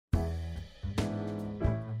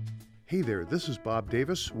Hey there, this is Bob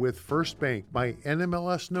Davis with First Bank. My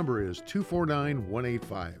NMLS number is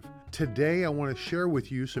 249185. Today I want to share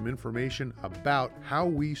with you some information about how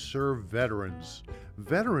we serve veterans.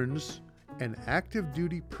 Veterans and active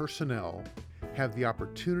duty personnel have the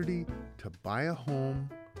opportunity to buy a home,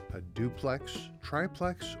 a duplex,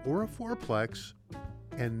 triplex, or a fourplex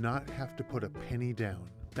and not have to put a penny down.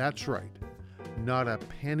 That's right, not a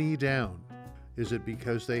penny down. Is it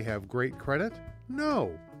because they have great credit?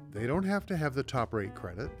 No, they don't have to have the top rate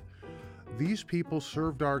credit. These people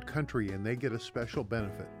served our country and they get a special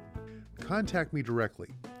benefit. Contact me directly,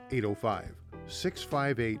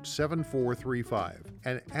 805-658-7435,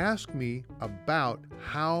 and ask me about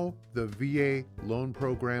how the VA loan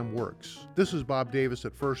program works. This is Bob Davis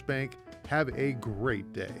at First Bank. Have a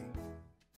great day.